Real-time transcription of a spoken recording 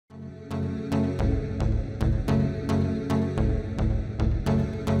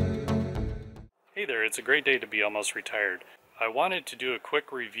Hey there, it's a great day to be almost retired. I wanted to do a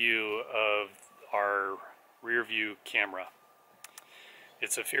quick review of our rear view camera.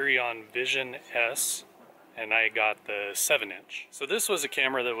 It's a Furrion Vision S and I got the 7-inch. So this was a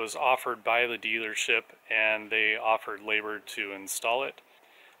camera that was offered by the dealership and they offered labor to install it.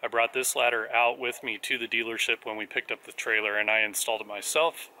 I brought this ladder out with me to the dealership when we picked up the trailer and I installed it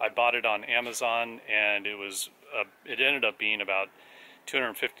myself. I bought it on Amazon and it ended up being about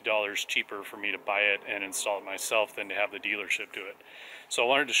 $250 cheaper for me to buy it and install it myself than to have the dealership do it. So I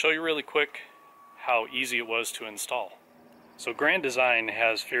wanted to show you really quick how easy it was to install. So Grand Design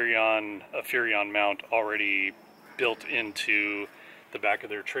has a Furrion mount already built into the back of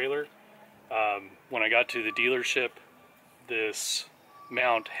their trailer. When I got to the dealership, this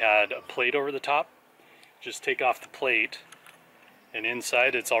mount had a plate over the top. Just take off the plate and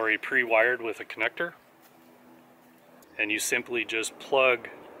inside it's already pre-wired with a connector. And you simply just plug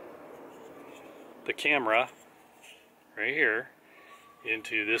the camera right here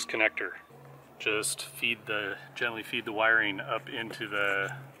into this connector. Just gently feed the wiring up into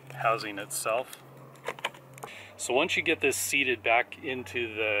the housing itself. So once you get this seated back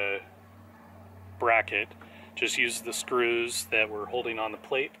into the bracket, just use the screws that we're holding on the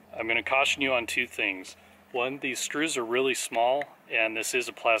plate. I'm going to caution you on two things. One, these screws are really small and this is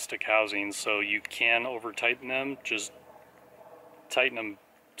a plastic housing, so you can over tighten them. Just tighten them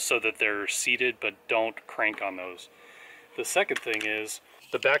so that they're seated, but don't crank on those. The second thing is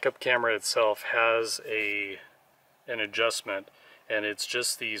the backup camera itself has an adjustment, and it's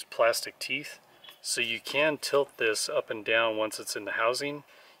just these plastic teeth, so you can tilt this up and down once it's in the housing.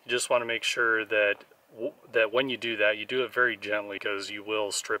 You just want to make sure that when you do that, you do it very gently because you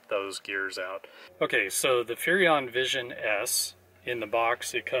will strip those gears out. Okay, so the Furrion Vision S, in the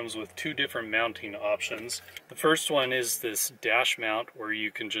box, it comes with two different mounting options. The first one is this dash mount where you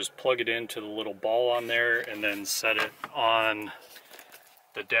can just plug it into the little ball on there and then set it on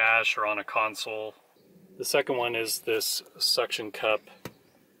the dash or on a console. The second one is this suction cup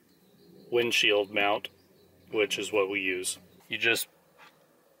windshield mount, which is what we use. You just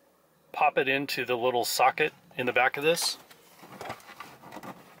pop it into the little socket in the back of this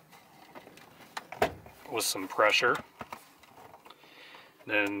with some pressure.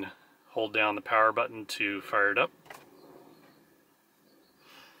 Then hold down the power button to fire it up.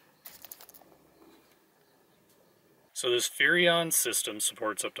 So this Furrion system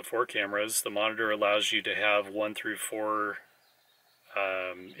supports up to 4 cameras. The monitor allows you to have 1 through 4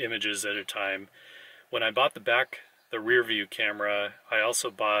 images at a time. When I bought the rear view camera, I also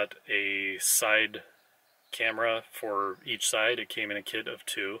bought a side camera for each side. It came in a kit of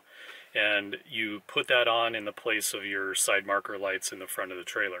 2. And you put that on in the place of your side marker lights in the front of the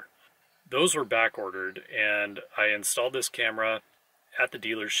trailer. Those were back ordered, and I installed this camera at the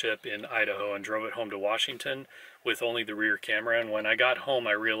dealership in Idaho and drove it home to Washington with only the rear camera. And when I got home,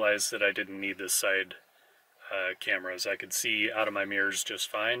 I realized that I didn't need the side cameras. I could see out of my mirrors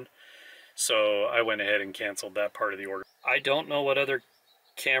just fine. So I went ahead and canceled that part of the order. I don't know what other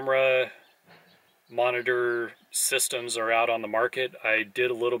camera monitor systems are out on the market. I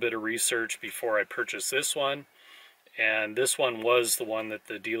did a little bit of research before I purchased this one, and this one was the one that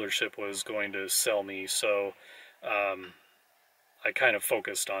the dealership was going to sell me, so I kind of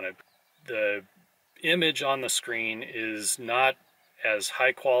focused on it. The image on the screen is not as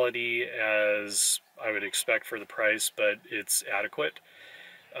high quality as I would expect for the price, but it's adequate.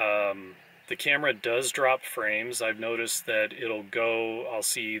 The camera does drop frames. I've noticed that I'll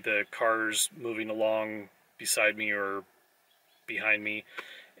see the cars moving along beside me or behind me,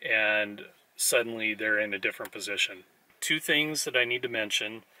 and suddenly they're in a different position. Two things that I need to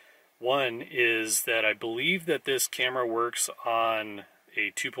mention. One is that I believe that this camera works on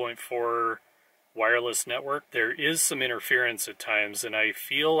a 2.4 wireless network. There is some interference at times, and I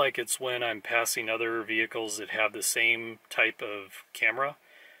feel like it's when I'm passing other vehicles that have the same type of camera.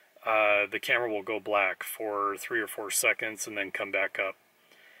 The camera will go black for 3 or 4 seconds and then come back up.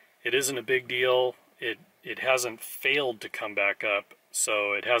 It isn't a big deal. It hasn't failed to come back up,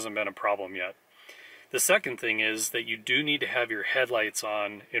 so it hasn't been a problem yet. The second thing is that you do need to have your headlights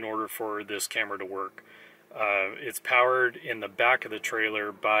on in order for this camera to work. It's powered in the back of the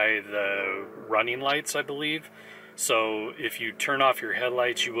trailer by the running lights, I believe. So if you turn off your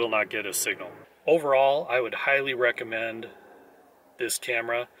headlights, you will not get a signal. Overall, I would highly recommend this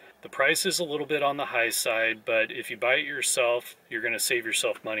camera. The price is a little bit on the high side, but if you buy it yourself, you're going to save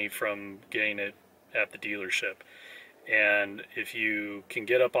yourself money from getting it at the dealership. And if you can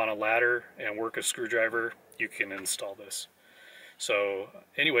get up on a ladder and work a screwdriver, you can install this. So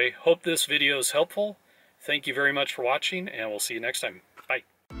anyway, hope this video is helpful. Thank you very much for watching, and we'll see you next time. Bye.